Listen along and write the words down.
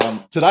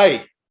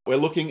Today, we're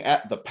looking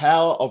at the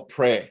power of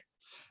prayer.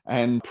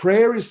 And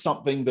prayer is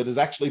something that has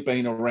actually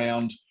been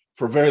around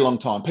for a very long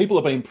time. People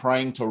have been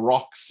praying to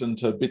rocks and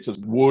to bits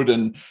of wood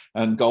and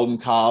golden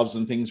calves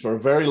and things for a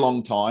very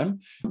long time,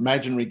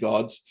 imaginary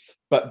gods.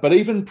 But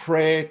even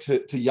prayer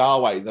to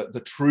Yahweh,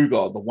 the true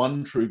God, the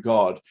one true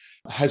God,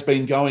 has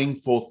been going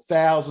for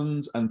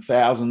thousands and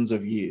thousands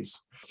of years.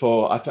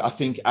 For I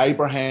think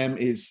Abraham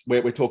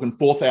we're talking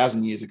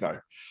 4,000 years ago.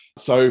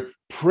 So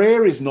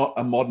prayer is not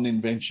a modern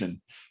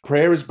invention.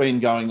 Prayer has been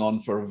going on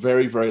for a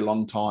very, very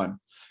long time.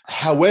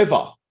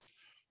 However,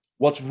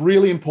 what's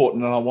really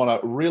important, and I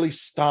want to really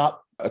start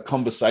a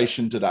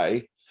conversation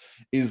today,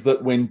 is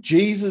that when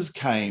Jesus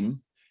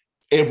came,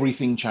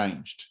 everything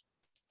changed.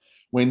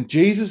 When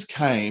Jesus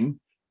came,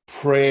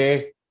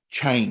 prayer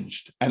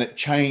changed, and it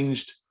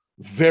changed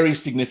very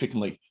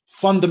significantly,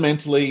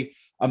 fundamentally,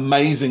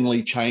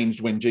 amazingly changed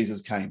when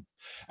Jesus came.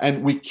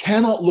 And we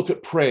cannot look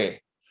at prayer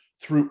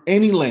through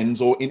any lens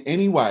or in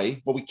any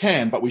way, well, we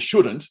can, but we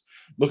shouldn't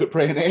look at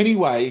prayer in any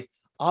way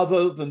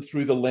other than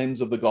through the lens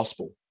of the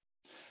gospel.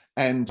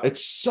 And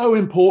it's so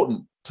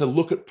important to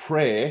look at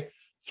prayer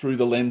through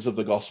the lens of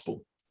the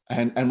gospel.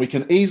 And we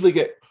can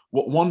easily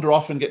wander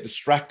off and get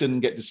distracted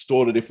and get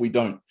distorted if we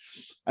don't.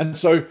 And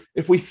so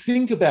if we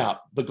think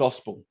about the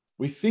gospel,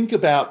 we think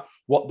about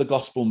what the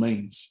gospel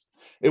means.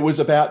 It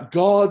was about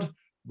God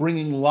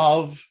bringing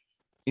love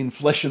in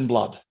flesh and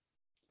blood,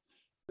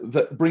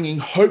 that bringing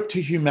hope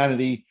to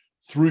humanity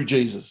through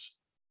Jesus.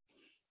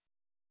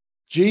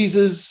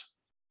 Jesus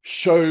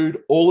showed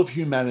all of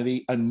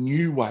humanity a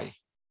new way,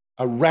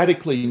 a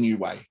radically new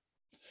way.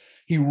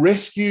 He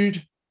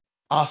rescued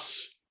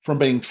us from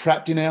being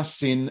trapped in our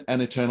sin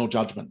and eternal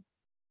judgment.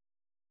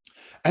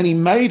 And he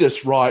made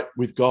us right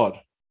with God.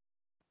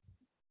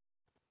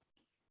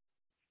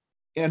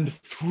 And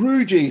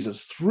through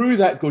Jesus, through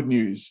that good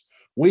news,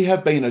 we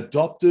have been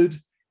adopted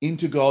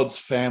into God's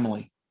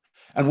family.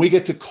 And we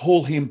get to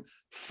call him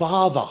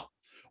Father,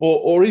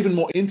 or even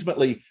more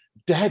intimately,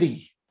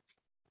 Daddy.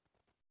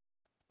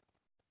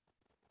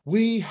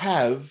 We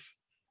have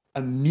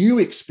a new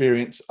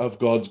experience of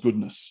God's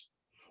goodness.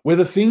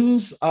 Whether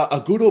things are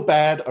good or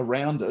bad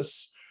around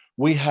us,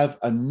 we have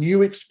a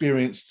new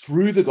experience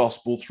through the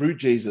gospel, through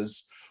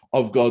Jesus,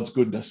 of God's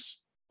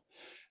goodness.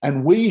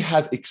 And we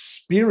have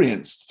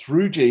experienced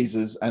through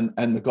Jesus and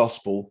the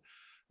gospel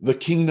the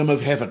kingdom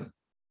of heaven,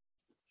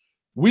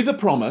 with a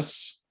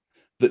promise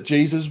that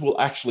Jesus will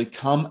actually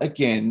come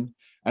again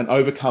and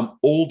overcome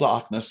all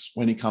darkness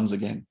when he comes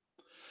again.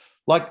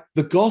 Like,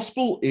 the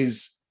gospel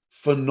is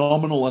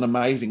phenomenal and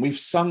amazing. We've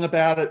sung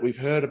about it, we've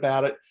heard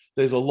about it,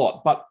 there's a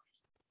lot, but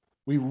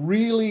we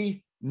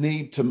really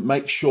need to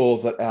make sure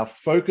that our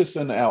focus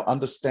and our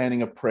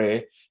understanding of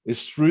prayer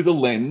is through the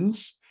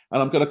lens,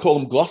 and I'm going to call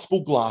them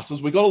gospel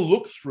glasses. We've got to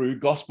look through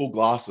gospel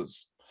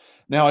glasses.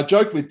 Now, I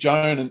joked with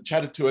Joan and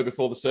chatted to her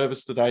before the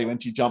service today when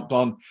she jumped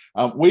on.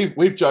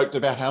 We've joked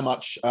about how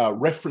much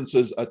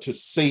references are to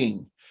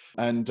seeing.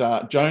 And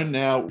Joan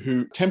now,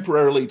 who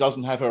temporarily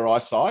doesn't have her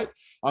eyesight,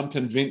 I'm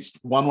convinced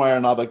one way or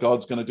another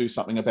God's going to do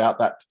something about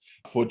that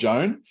for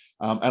Joan.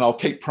 And I'll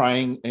keep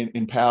praying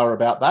in power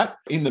about that.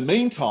 In the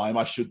meantime,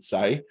 I should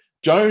say,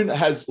 Joan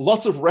has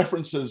lots of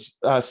references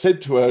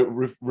said to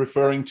her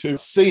referring to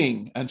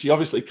seeing, and she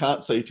obviously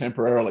can't see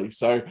temporarily.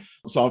 So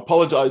I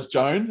apologize,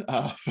 Joan,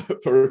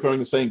 for referring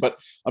to seeing. But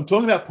I'm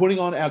talking about putting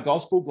on our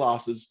gospel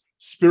glasses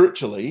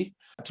spiritually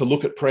to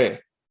look at prayer.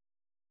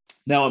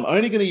 Now, I'm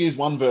only going to use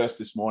one verse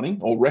this morning,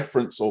 or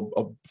reference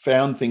or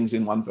found things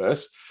in one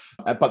verse,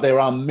 but there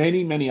are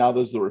many, many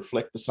others that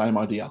reflect the same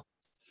idea.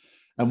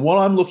 And what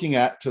I'm looking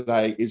at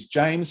today is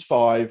James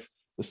 5,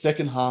 the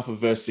second half of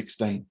verse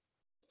 16.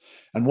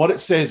 And what it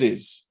says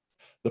is,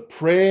 the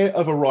prayer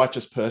of a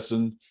righteous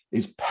person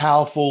is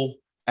powerful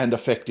and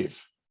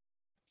effective.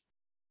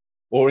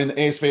 Or in the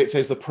ESV, it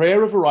says, the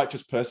prayer of a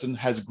righteous person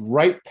has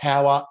great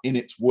power in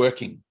its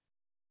working.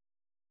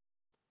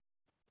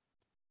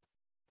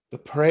 The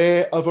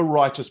prayer of a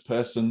righteous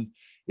person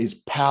is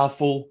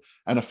powerful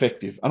and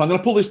effective. And I'm going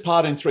to pull this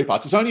part in three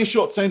parts. It's only a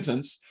short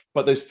sentence,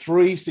 but there's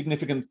three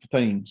significant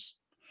themes.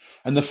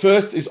 And the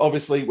first is,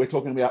 obviously, we're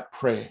talking about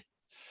prayer.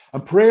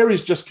 And prayer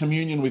is just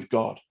communion with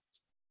God.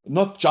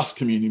 Not just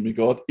communion with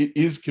God, it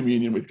is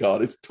communion with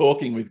God. It's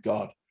talking with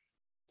God.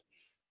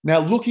 Now,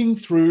 looking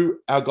through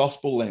our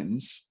gospel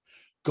lens,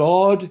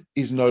 God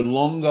is no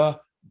longer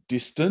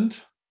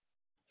distant.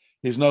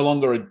 He's no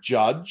longer a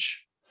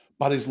judge,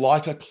 but is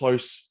like a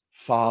close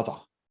father.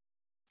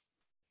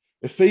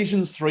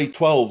 Ephesians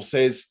 3:12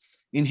 says,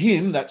 in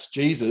him, that's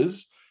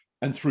Jesus,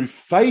 and through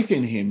faith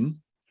in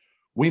him,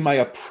 we may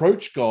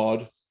approach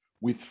God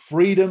with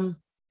freedom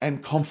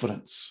and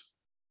confidence.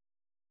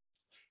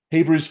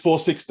 Hebrews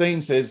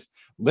 4:16 says,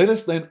 let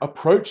us then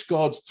approach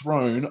God's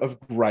throne of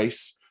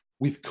grace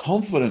with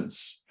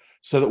confidence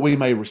so that we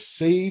may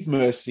receive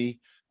mercy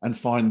and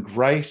find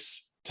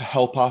grace to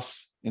help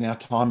us in our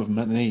time of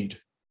need.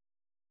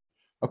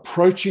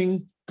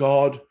 Approaching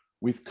God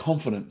with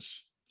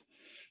confidence.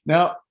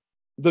 Now,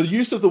 the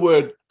use of the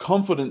word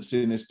confidence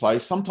in this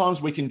place,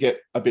 sometimes we can get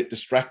a bit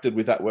distracted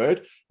with that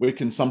word. We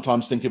can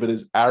sometimes think of it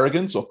as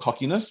arrogance or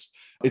cockiness.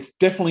 It's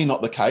definitely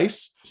not the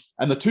case.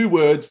 And the two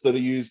words that are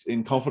used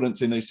in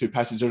confidence in these two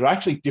passages are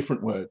actually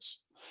different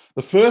words.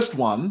 The first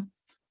one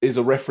is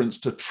a reference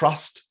to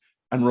trust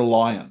and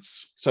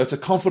reliance. So it's a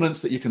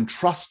confidence that you can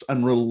trust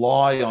and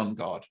rely on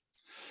God.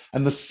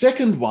 And the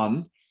second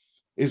one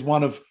is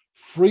one of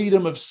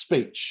freedom of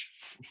speech,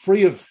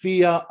 free of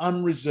fear,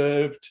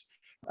 unreserved,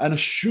 and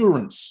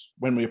assurance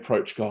when we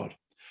approach God.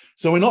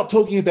 So we're not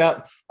talking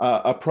about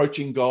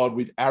approaching God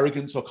with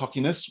arrogance or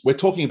cockiness. We're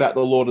talking about the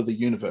Lord of the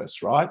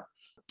universe, right?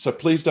 So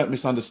please don't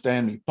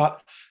misunderstand me.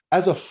 But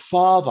as a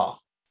father,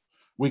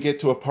 we get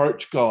to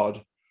approach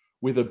God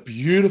with a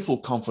beautiful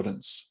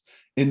confidence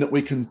in that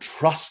we can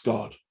trust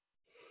God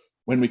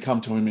when we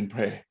come to him in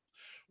prayer.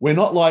 We're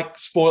not like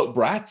spoilt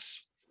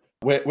brats.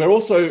 We're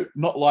also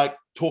not like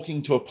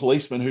talking to a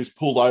policeman who's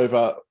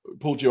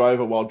pulled you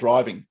over while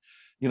driving.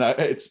 You know,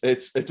 it's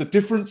a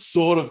different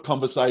sort of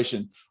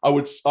conversation. I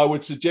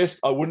would suggest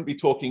I wouldn't be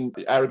talking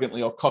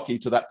arrogantly or cocky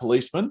to that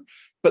policeman,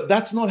 but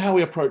that's not how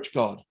we approach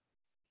God.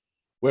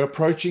 We're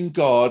approaching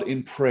God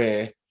in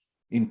prayer,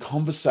 in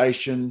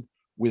conversation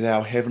with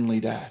our heavenly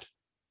Dad.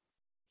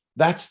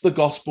 That's the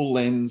gospel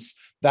lens.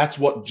 That's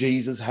what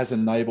Jesus has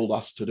enabled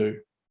us to do.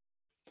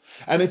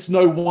 And it's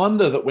no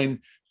wonder that when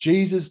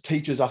Jesus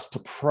teaches us to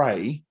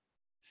pray,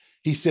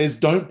 he says,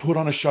 don't put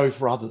on a show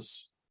for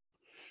others.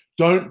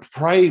 Don't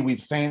pray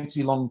with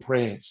fancy long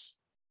prayers.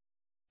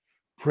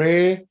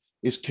 Prayer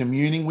is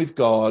communing with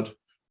God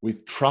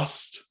with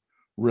trust,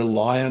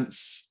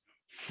 reliance,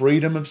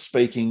 freedom of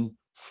speaking,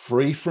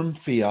 free from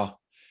fear,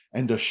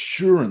 and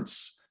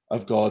assurance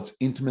of God's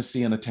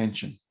intimacy and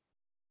attention.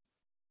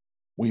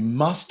 We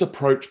must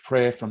approach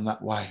prayer from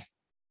that way,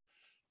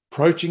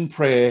 approaching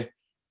prayer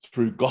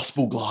through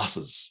gospel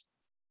glasses.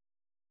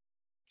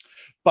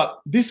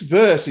 But this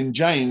verse in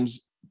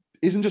James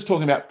isn't just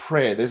talking about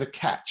prayer. There's a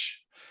catch.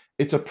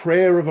 It's a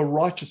prayer of a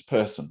righteous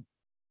person.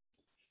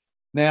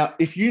 Now,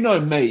 if you know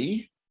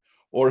me,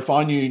 or if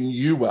I knew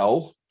you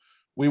well,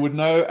 we would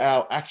know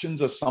our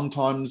actions are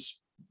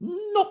sometimes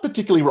not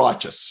particularly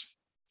righteous.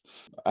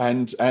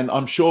 And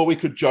I'm sure we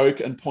could joke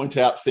and point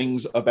out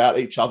things about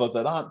each other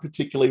that aren't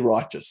particularly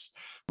righteous.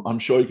 I'm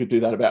sure you could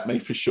do that about me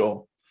for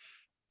sure.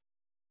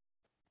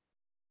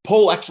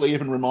 Paul actually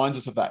even reminds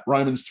us of that.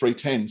 Romans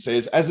 3:10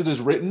 says, as it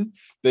is written,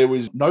 there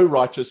is no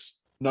righteous,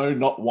 no,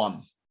 not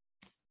one.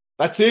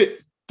 That's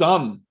it.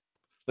 Done.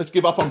 Let's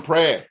give up on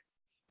prayer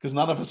because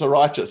none of us are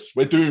righteous.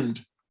 We're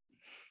doomed.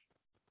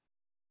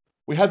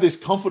 We have this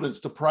confidence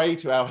to pray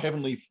to our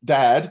heavenly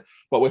Dad,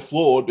 but we're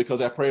flawed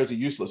because our prayers are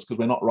useless because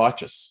we're not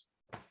righteous.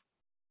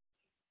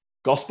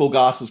 Gospel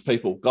glasses,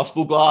 people.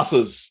 Gospel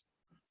glasses.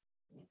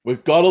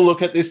 We've got to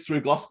look at this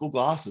through gospel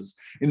glasses.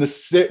 In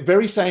the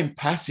very same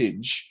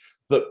passage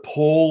that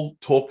Paul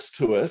talks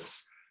to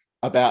us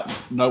about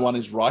no one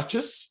is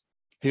righteous,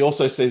 he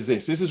also says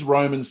this. This is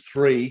Romans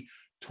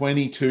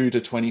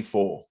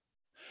 3:22-24.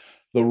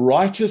 The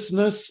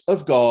righteousness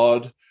of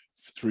God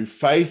through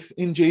faith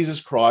in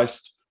Jesus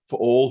Christ for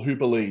all who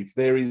believe.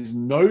 There is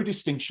no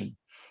distinction,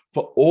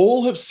 for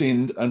all have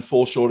sinned and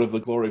fall short of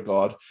the glory of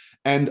God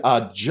and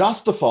are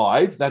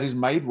justified, that is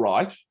made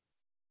right,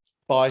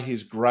 by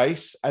his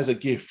grace as a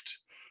gift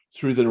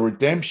through the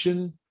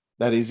redemption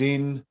that is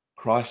in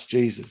Christ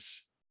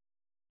Jesus.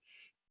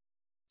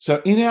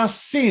 So in our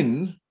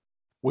sin,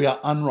 we are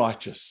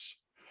unrighteous,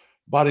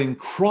 but in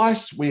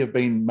Christ, we have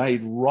been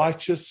made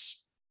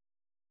righteous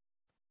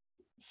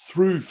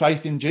through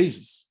faith in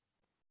Jesus.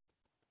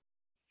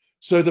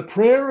 So the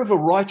prayer of a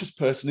righteous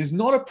person is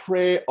not a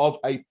prayer of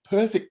a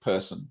perfect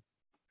person,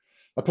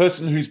 a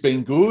person who's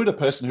been good, a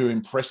person who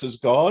impresses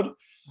God,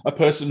 a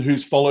person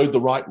who's followed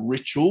the right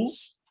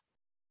rituals.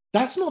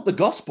 That's not the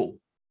gospel.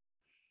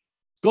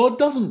 God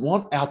doesn't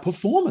want our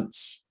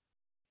performance.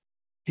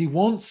 He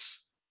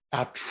wants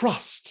our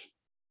trust.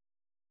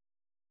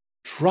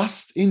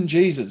 Trust in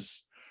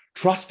Jesus.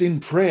 Trust in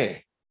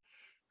prayer.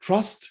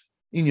 Trust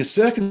in your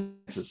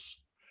circumstances.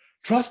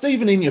 Trust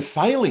even in your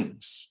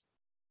failings.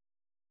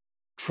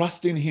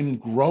 Trust in him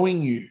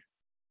growing you.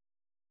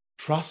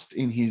 Trust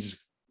in his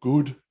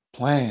good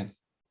plan.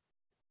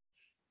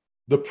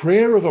 The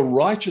prayer of a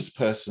righteous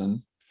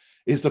person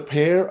is the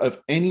prayer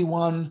of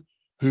anyone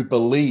who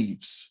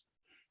believes,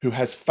 who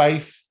has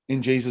faith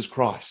in Jesus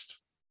Christ.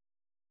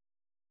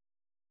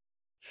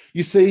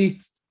 You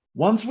see,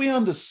 once we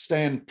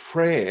understand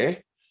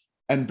prayer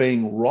and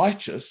being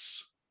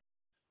righteous,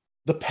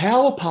 the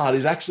power part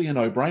is actually a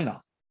no-brainer.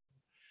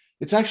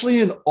 It's actually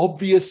an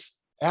obvious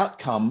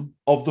outcome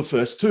of the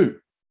first two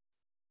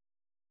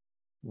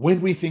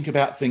when we think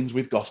about things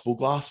with gospel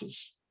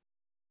glasses.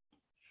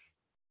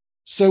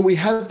 So we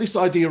have this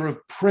idea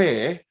of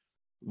prayer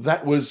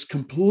that was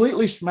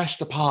completely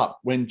smashed apart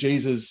when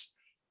Jesus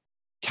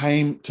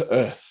came to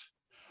earth,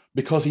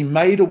 because he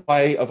made a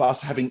way of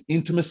us having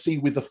intimacy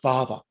with the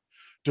Father,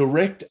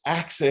 direct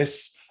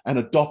access and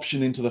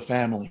adoption into the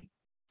family.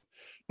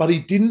 But he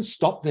didn't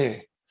stop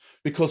there,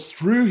 because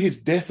through his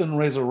death and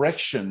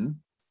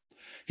resurrection,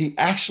 He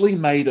actually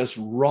made us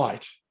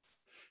right.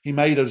 He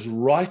made us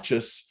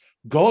righteous.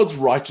 God's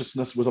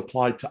righteousness was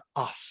applied to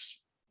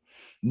us,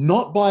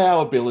 not by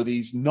our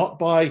abilities, not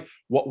by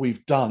what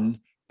we've done,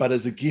 but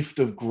as a gift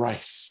of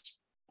grace.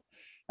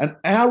 And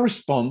our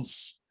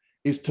response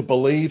is to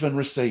believe and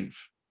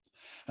receive.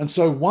 And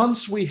so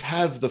once we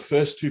have the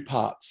first two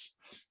parts,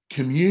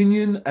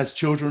 communion as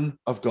children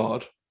of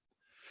God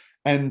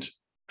and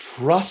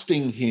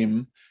trusting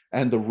him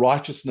and the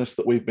righteousness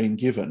that we've been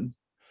given,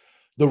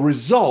 the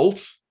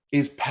result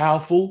is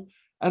powerful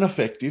and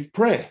effective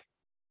prayer.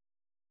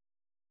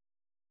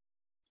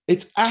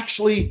 It's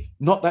actually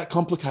not that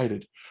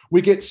complicated.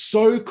 We get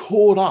so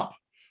caught up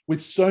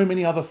with so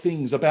many other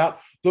things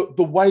about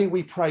the way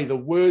we pray, the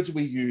words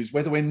we use,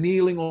 whether we're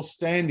kneeling or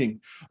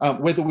standing,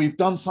 whether we've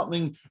done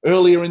something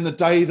earlier in the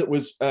day that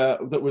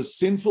was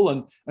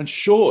sinful and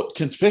short.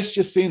 Confess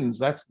your sins.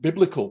 That's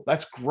biblical.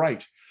 That's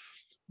great.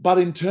 But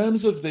in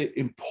terms of the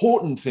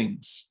important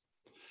things,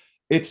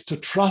 it's to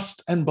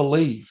trust and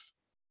believe.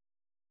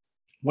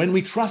 When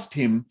we trust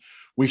him,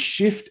 we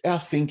shift our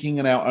thinking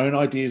and our own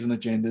ideas and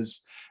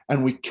agendas,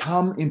 and we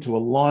come into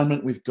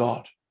alignment with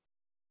God.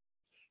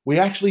 We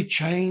actually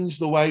change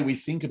the way we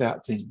think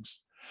about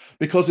things,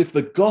 because if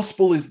the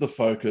gospel is the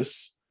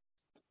focus,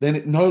 then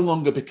it no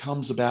longer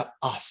becomes about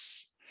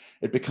us.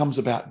 It becomes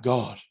about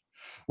God.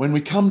 When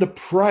we come to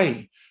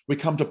pray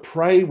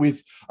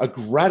with a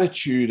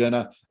gratitude and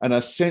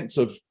a sense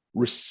of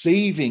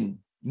receiving,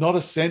 not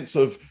a sense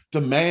of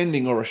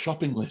demanding or a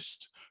shopping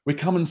list. We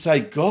come and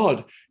say,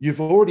 God, you've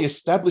already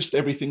established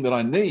everything that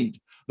I need.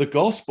 The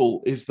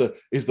gospel is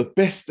the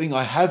best thing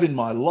I have in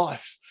my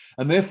life.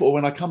 And therefore,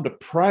 when I come to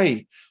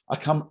pray, I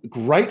come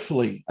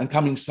gratefully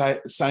and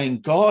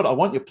saying, God, I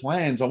want your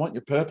plans. I want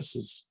your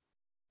purposes.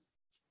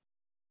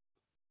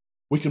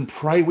 We can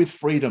pray with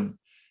freedom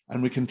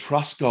and we can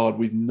trust God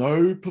with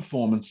no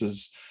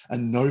performances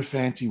and no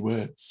fancy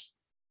words.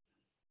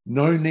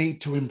 No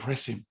need to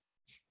impress him.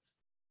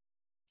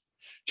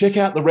 Check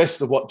out the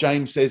rest of what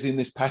James says in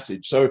this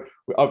passage. So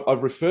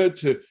I've referred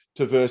to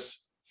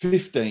verse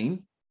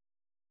 15,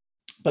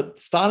 but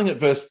starting at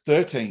verse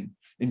 13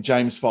 in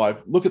James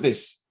 5, look at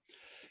this.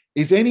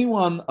 Is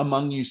anyone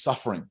among you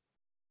suffering?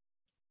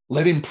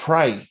 Let him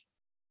pray.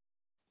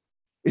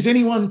 Is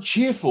anyone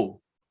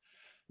cheerful?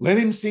 Let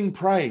him sing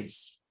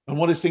praise. And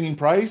what is singing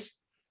praise?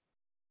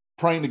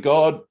 Praying to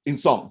God in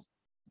song.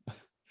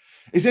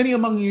 Is any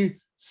among you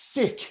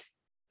sick?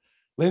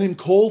 Let him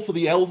call for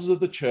the elders of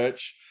the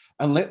church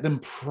and let them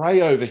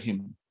pray over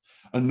him,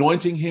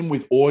 anointing him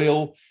with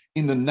oil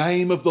in the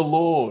name of the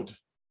Lord,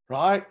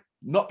 right?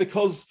 Not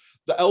because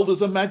the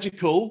elders are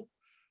magical,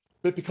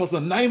 but because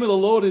the name of the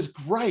Lord is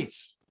great.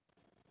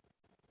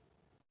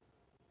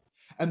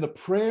 And the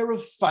prayer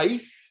of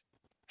faith,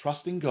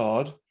 trusting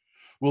God,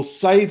 will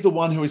save the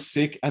one who is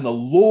sick, and the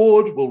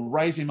Lord will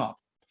raise him up.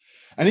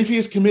 And if he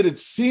has committed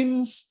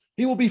sins,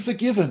 he will be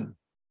forgiven.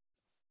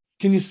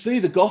 Can you see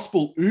the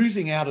gospel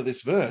oozing out of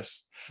this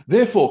verse?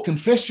 Therefore,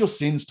 confess your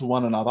sins to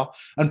one another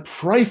and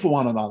pray for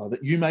one another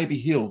that you may be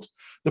healed.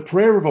 The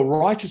prayer of a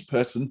righteous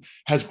person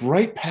has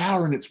great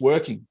power in its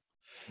working.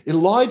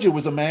 Elijah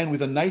was a man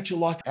with a nature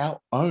like our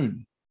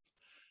own.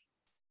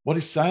 What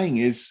he's saying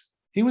is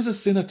he was a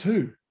sinner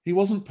too. He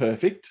wasn't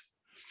perfect.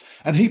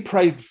 And he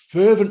prayed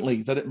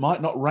fervently that it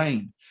might not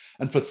rain.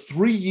 And for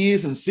 3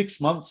 years and 6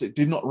 months, it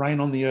did not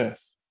rain on the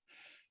earth.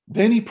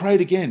 Then he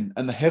prayed again,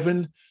 and the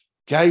heaven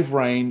gave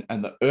rain,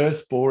 and the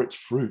earth bore its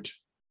fruit.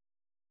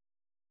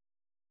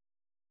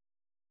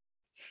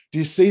 Do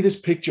you see this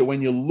picture?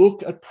 When you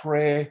look at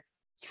prayer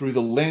through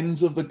the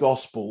lens of the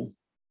gospel,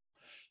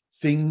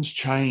 things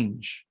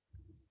change.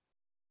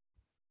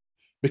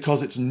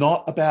 Because it's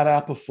not about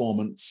our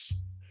performance.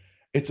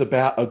 It's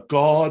about a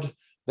God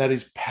that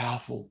is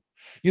powerful.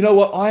 You know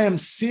what? I am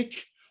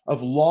sick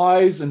of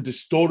lies and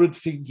distorted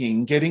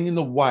thinking getting in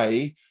the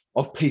way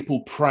of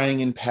people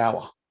praying in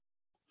power.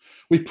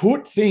 We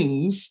put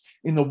things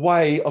in the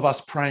way of us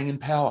praying in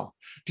power.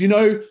 Do you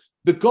know,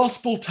 the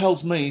gospel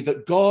tells me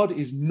that God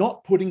is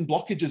not putting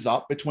blockages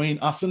up between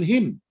us and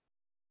him.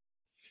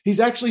 He's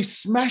actually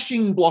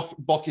smashing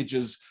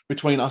blockages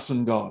between us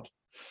and God.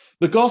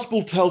 The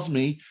gospel tells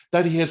me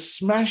that he has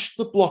smashed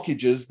the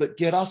blockages that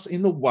get us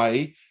in the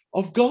way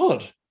of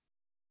God.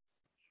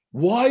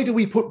 Why do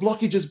we put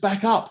blockages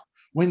back up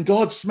when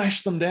God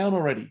smashed them down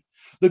already?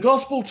 The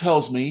gospel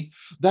tells me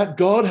that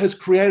God has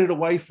created a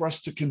way for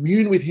us to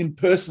commune with him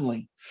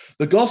personally.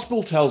 The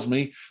gospel tells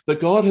me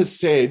that God has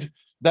said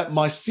that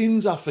my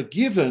sins are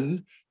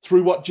forgiven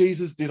through what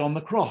Jesus did on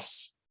the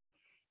cross.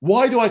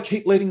 Why do I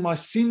keep letting my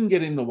sin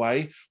get in the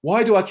way?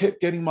 Why do I keep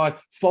getting my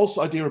false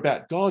idea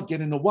about God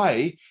get in the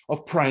way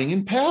of praying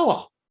in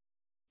power?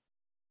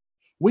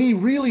 We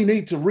really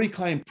need to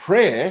reclaim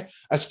prayer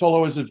as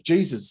followers of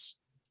Jesus.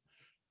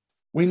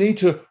 We need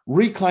to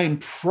reclaim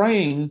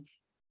praying,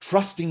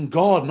 trusting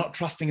God, not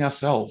trusting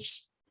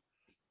ourselves.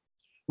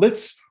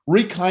 Let's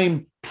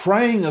reclaim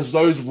praying as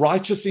those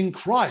righteous in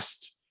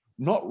Christ,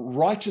 not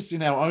righteous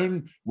in our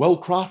own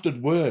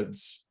well-crafted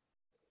words.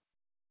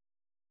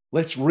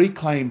 Let's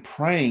reclaim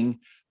praying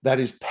that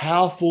is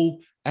powerful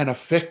and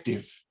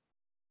effective.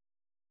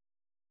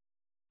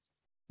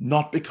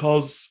 Not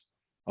because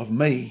of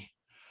me,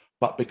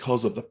 but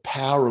because of the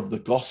power of the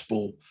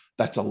gospel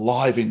that's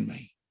alive in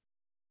me.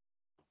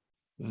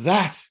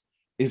 That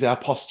is our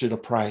posture to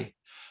pray.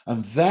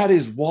 And that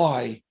is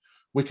why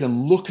we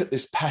can look at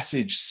this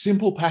passage,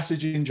 simple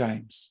passage in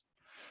James.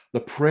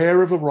 The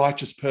prayer of a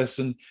righteous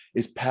person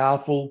is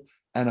powerful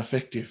and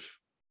effective.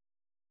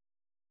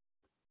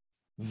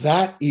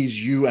 That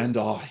is you and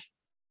I.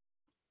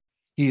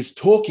 He is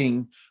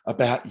talking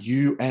about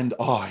you and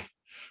I,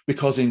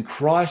 because in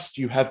Christ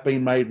you have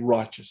been made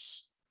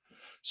righteous.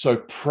 So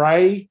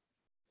pray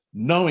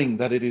knowing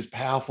that it is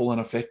powerful and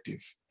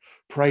effective.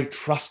 Pray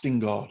trusting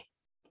God.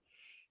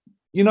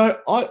 You know,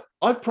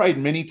 I've prayed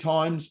many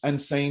times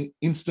and seen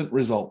instant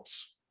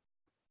results.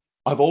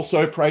 I've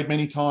also prayed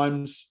many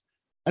times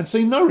and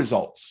seen no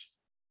results.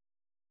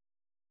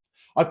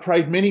 I've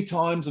prayed many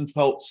times and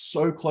felt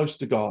so close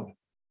to God.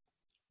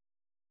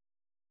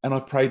 And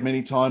I've prayed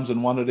many times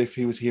and wondered if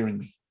he was hearing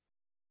me.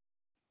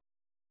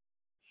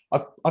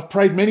 I've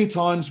prayed many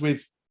times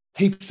with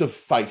heaps of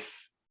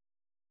faith.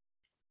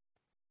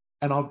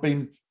 And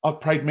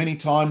I've prayed many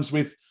times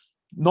with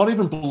not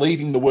even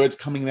believing the words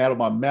coming out of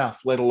my mouth,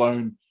 let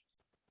alone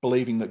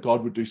believing that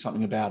God would do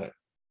something about it.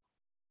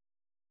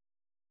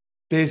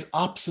 There's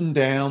ups and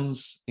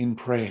downs in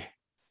prayer.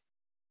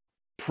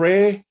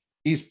 Prayer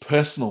is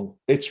personal.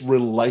 It's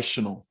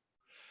relational.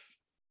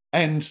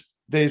 And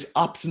there's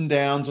ups and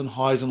downs and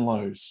highs and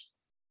lows.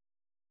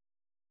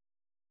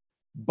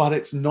 But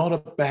it's not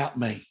about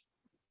me.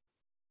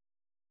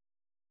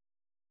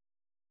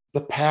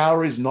 The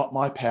power is not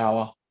my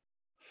power.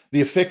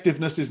 The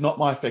effectiveness is not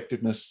my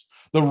effectiveness.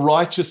 The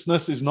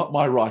righteousness is not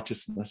my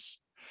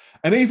righteousness.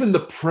 And even the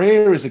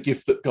prayer is a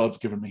gift that God's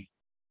given me.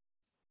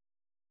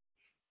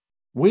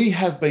 We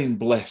have been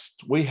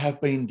blessed. We have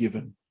been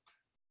given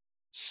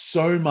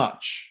so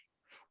much.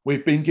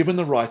 We've been given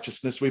the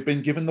righteousness. We've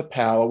been given the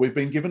power. We've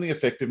been given the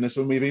effectiveness,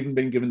 and we've even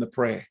been given the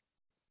prayer.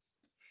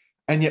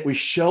 And yet we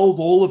shelve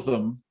all of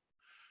them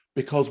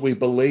because we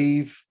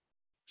believe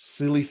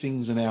silly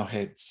things in our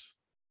heads.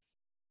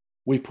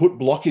 We put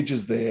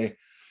blockages there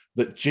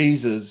that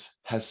Jesus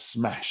has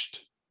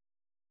smashed.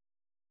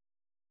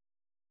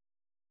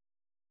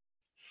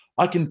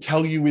 I can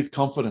tell you with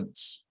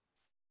confidence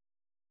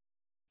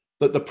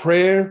that the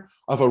prayer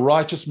of a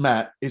righteous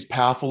Matt is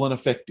powerful and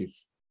effective.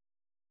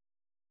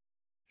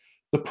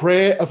 The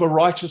prayer of a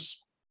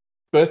righteous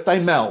birthday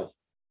Mel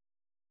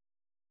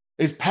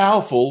is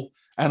powerful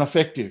and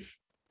effective.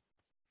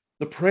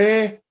 The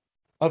prayer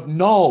of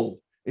Noel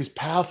is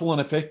powerful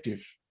and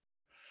effective.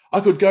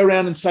 I could go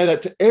around and say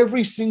that to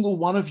every single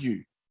one of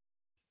you.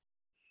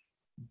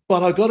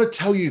 But I got to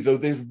tell you, though,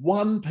 there's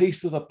one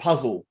piece of the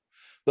puzzle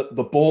that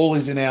the ball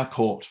is in our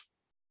court.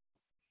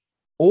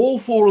 All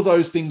four of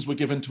those things were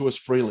given to us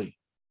freely.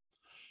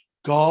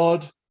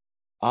 God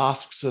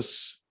asks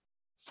us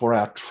for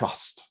our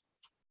trust.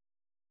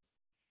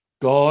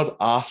 God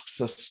asks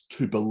us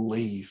to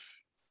believe.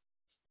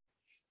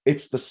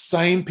 It's the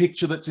same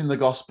picture that's in the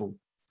gospel.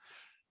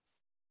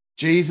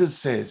 Jesus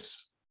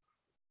says,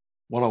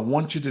 what I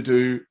want you to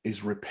do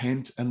is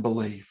repent and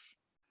believe.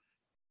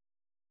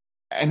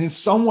 And in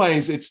some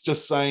ways, it's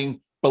just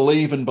saying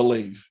believe and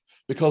believe,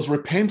 because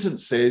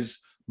repentance says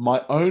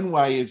my own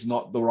way is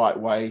not the right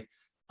way.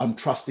 I'm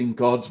trusting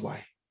God's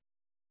way.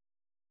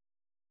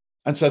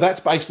 And so that's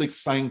basically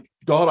saying,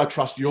 God, I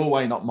trust your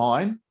way, not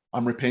mine.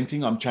 I'm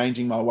repenting. I'm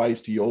changing my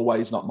ways to your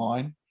ways, not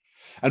mine.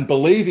 And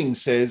believing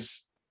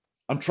says,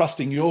 I'm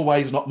trusting your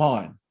ways, not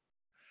mine.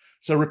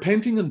 So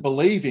repenting and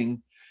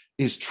believing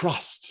is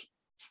trust.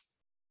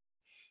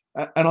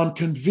 And I'm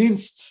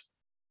convinced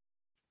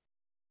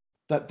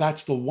that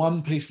that's the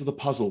one piece of the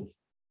puzzle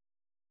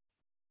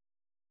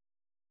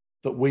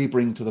that we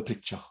bring to the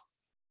picture,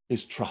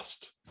 is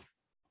trust.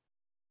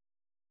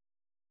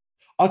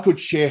 I could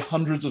share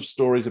hundreds of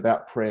stories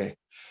about prayer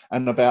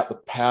and about the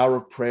power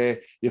of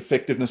prayer, the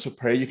effectiveness of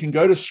prayer. You can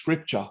go to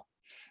scripture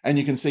and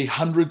you can see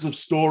hundreds of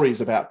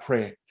stories about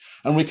prayer,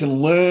 and we can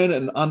learn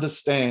and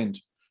understand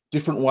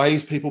different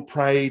ways people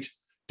prayed,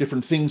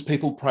 different things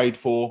people prayed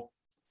for.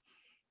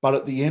 But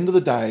at the end of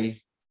the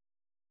day,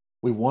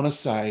 we want to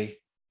say,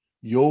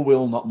 your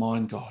will, not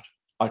mine, God.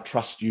 I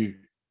trust you.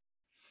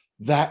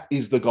 That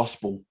is the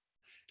gospel.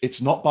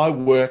 It's not by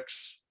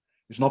works.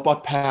 It's not by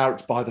power.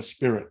 It's by the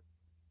Spirit.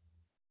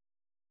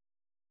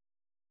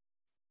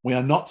 We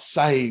are not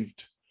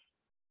saved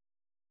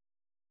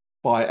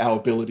by our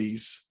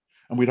abilities,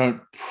 and we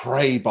don't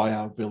pray by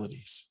our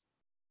abilities.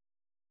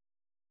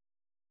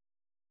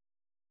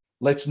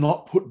 Let's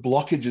not put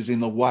blockages in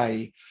the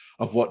way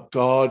of what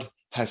God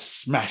has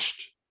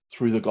smashed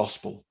through the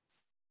gospel.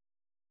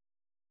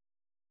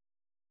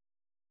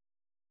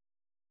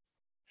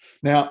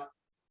 Now,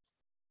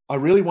 I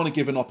really want to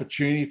give an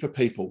opportunity for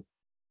people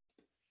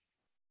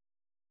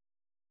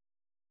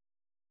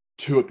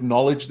to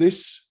acknowledge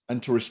this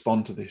and to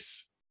respond to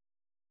this.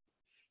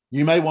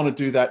 You may want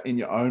to do that in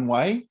your own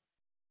way,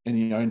 in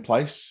your own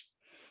place,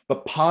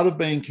 but part of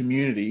being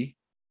community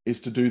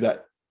is to do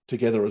that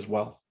together as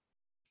well.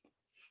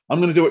 I'm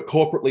going to do it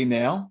corporately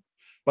now.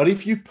 But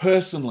if you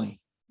personally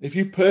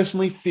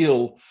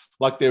feel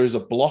like there is a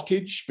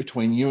blockage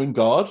between you and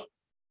God,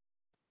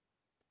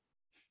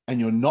 and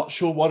you're not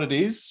sure what it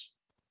is,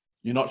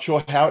 you're not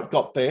sure how it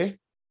got there,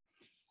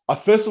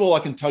 first of all, I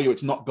can tell you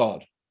it's not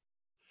God.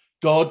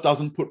 God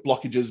doesn't put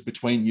blockages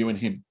between you and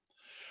him.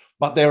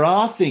 But there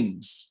are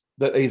things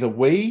that either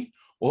we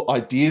or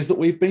ideas that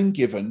we've been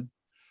given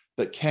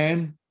that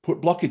can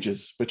put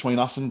blockages between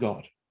us and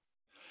God.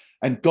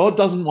 And God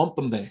doesn't want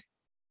them there.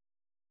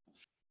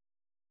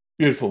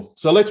 Beautiful.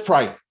 So let's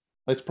pray.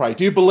 Let's pray.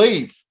 Do you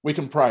believe we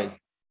can pray?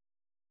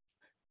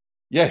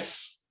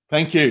 Yes.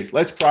 Thank you.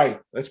 Let's pray.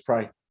 Let's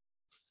pray.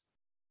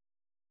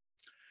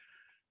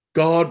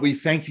 God, we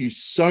thank you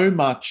so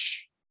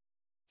much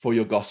for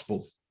your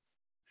gospel.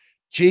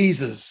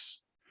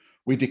 Jesus,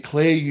 we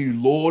declare you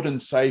Lord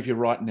and Savior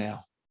right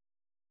now.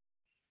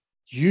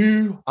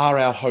 You are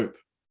our hope.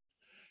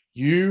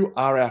 You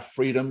are our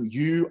freedom.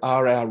 You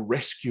are our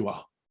rescuer.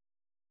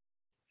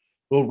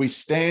 Lord, we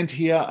stand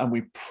here and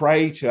we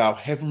pray to our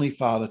Heavenly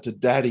Father, to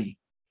Daddy,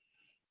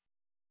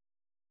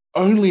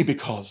 only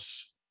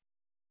because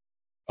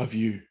of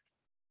you.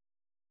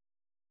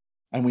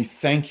 And we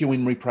thank you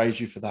and we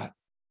praise you for that.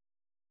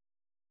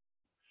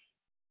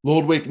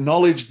 Lord, we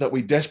acknowledge that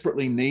we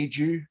desperately need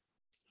you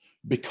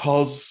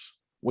because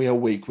we are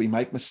weak. We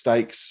make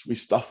mistakes. We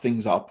stuff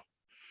things up.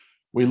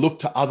 We look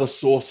to other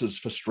sources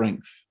for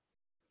strength.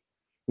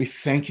 We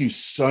thank you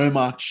so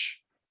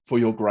much for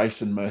your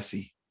grace and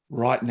mercy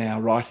right now,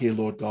 right here,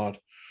 Lord God.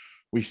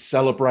 We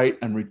celebrate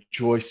and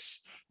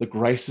rejoice the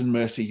grace and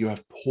mercy you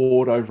have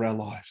poured over our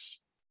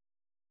lives,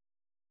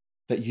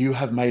 that you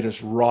have made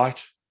us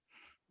right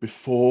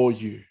before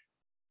you.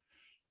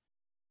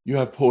 You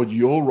have poured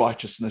your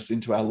righteousness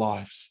into our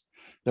lives,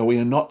 that we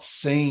are not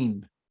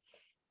seen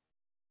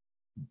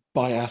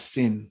by our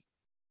sin,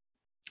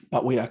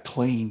 but we are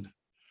clean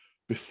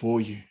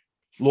before you.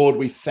 Lord,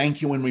 we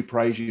thank you and we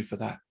praise you for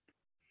that.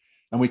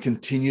 And we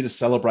continue to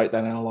celebrate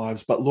that in our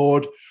lives. But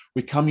Lord,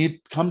 we come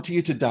to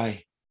you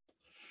today,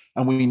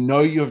 and we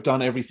know you have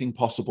done everything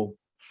possible.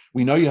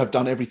 We know you have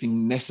done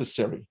everything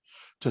necessary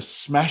to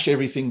smash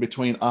everything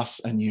between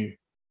us and you.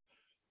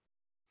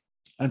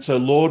 And so,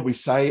 Lord, we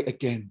say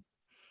again,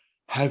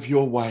 have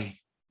your way.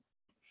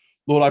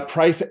 Lord, I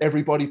pray for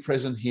everybody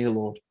present here,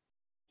 Lord,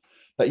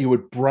 that you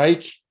would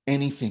break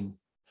anything,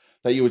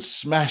 that you would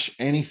smash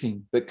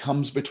anything that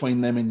comes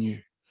between them and you.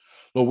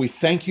 Lord, we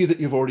thank you that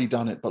you've already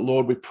done it. But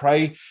Lord, we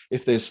pray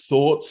if there's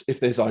thoughts,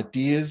 if there's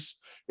ideas,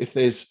 if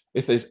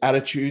there's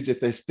attitudes, if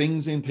there's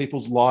things in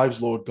people's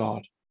lives, Lord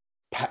God,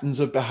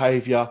 patterns of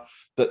behavior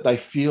that they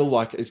feel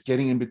like is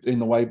getting in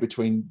the way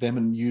between them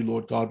and you,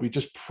 Lord God, we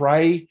just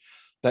pray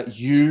that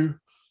you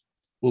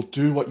will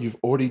do what you've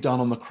already done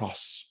on the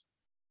cross,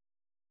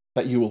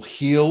 that you will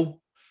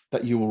heal,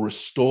 that you will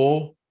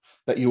restore,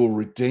 that you will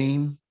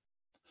redeem,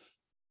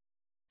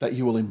 that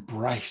you will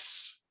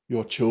embrace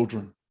your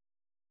children.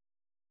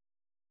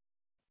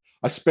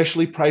 I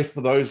especially pray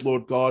for those,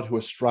 Lord God, who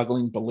are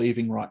struggling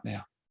believing right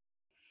now.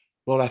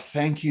 Lord, I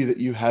thank you that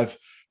you have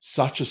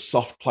such a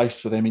soft place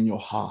for them in your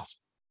heart.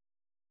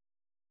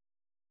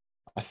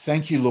 I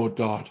thank you, Lord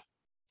God,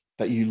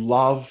 that you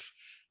love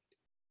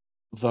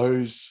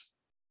those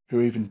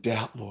who even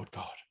doubt, Lord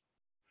God.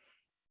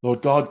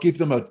 Lord God, give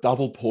them a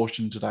double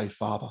portion today,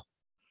 Father,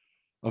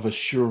 of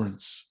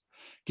assurance.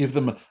 Give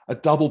them a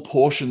double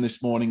portion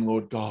this morning,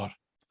 Lord God,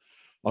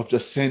 of the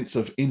sense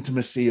of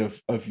intimacy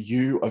of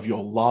you, of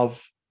your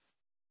love,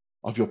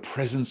 of your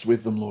presence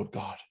with them, Lord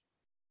God.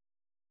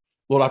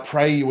 Lord, I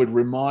pray you would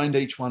remind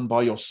each one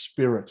by your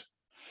Spirit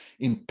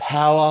in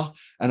power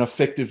and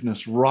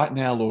effectiveness right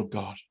now, Lord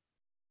God,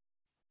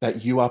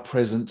 that you are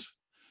present,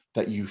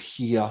 that you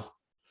hear,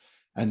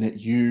 and that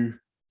you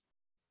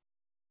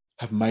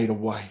have made a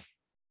way.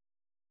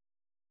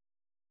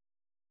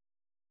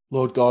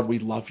 Lord God, we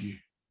love you.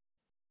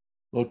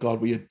 Lord God,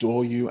 we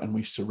adore you and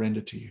we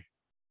surrender to you.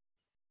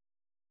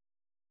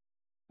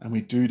 And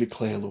we do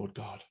declare, Lord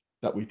God,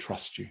 that we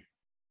trust you.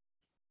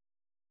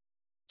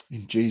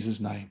 In Jesus'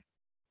 name,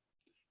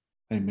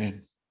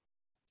 amen.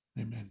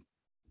 Amen.